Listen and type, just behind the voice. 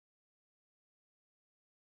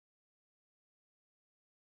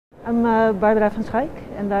I'm Barbera Van Schaik,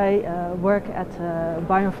 and I work at the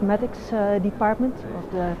bioinformatics department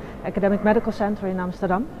of the Academic Medical Center in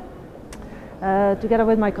Amsterdam. Together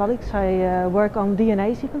with my colleagues, I work on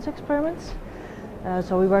DNA sequence experiments.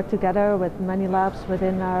 So we work together with many labs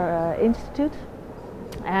within our institute,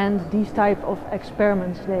 and these type of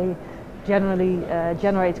experiments, they generally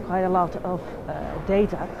generate quite a lot of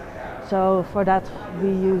data. So for that we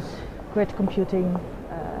use grid computing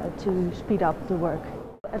to speed up the work.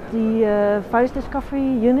 At the virus discovery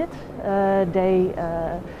unit, they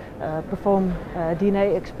perform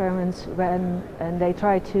DNA experiments and they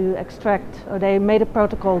try to extract, or they made a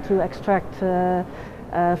protocol to extract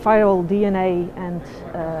viral DNA and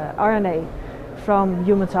RNA from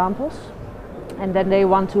human samples, and then they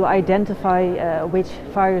want to identify which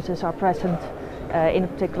viruses are present in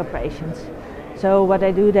particular patients. So what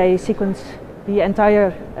they do, they sequence the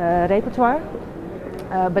entire repertoire.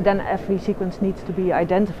 But then every sequence needs to be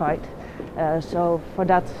identified. So for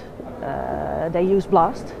that they use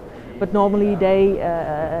BLAST, but normally they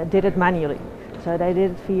did it manually. So they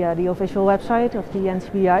did it via the official website of the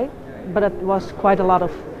NCBI, but it was quite a lot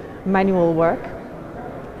of manual work.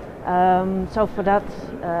 So for that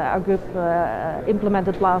our group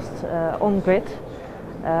implemented BLAST on grid.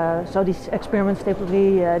 So these experiments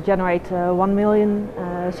typically generate 1 million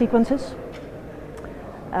sequences.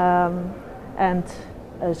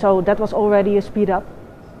 So that was already a speed up,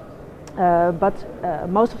 but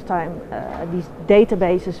most of the time these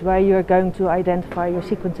databases where you're going to identify your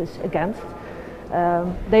sequences against,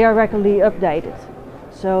 they are regularly updated.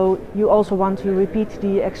 So you also want to repeat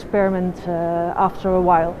the experiment after a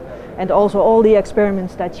while, and also all the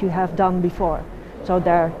experiments that you have done before. So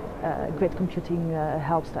there grid computing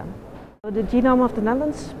helps them. The Genome of the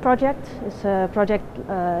Netherlands project is a project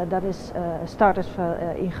that is started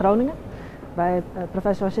in Groningen by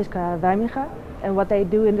Professor Siska Wijminga, and what they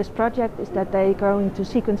do in this project is that they are going to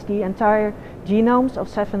sequence the entire genomes of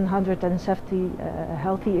 770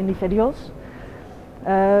 healthy individuals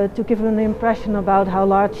to give an impression about how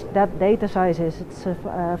large that data size is. It's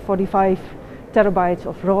 45 terabytes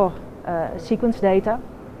of raw sequence data.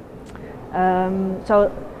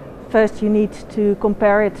 So first you need to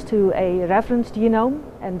compare it to a reference genome,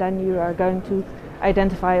 and then you are going to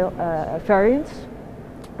identify variants.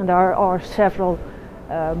 And there are several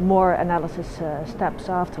more analysis steps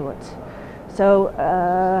afterwards. So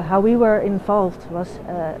how we were involved was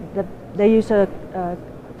that they use a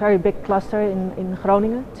very big cluster in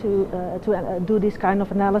Groningen to do this kind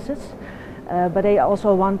of analysis. But they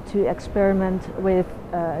also want to experiment with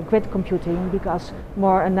grid computing, because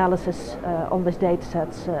more analysis on these data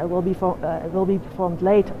sets will be performed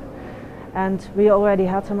later. And we already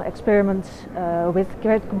had some experiments with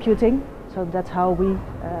grid computing. So that's how we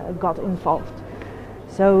got involved.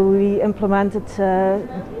 So we implemented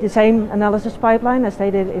the same analysis pipeline as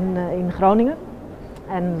they did in Groningen,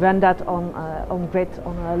 and ran that on grid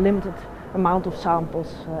on a limited amount of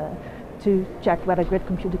samples to check whether grid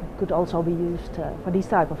computing could also be used for these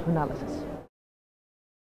type of analysis.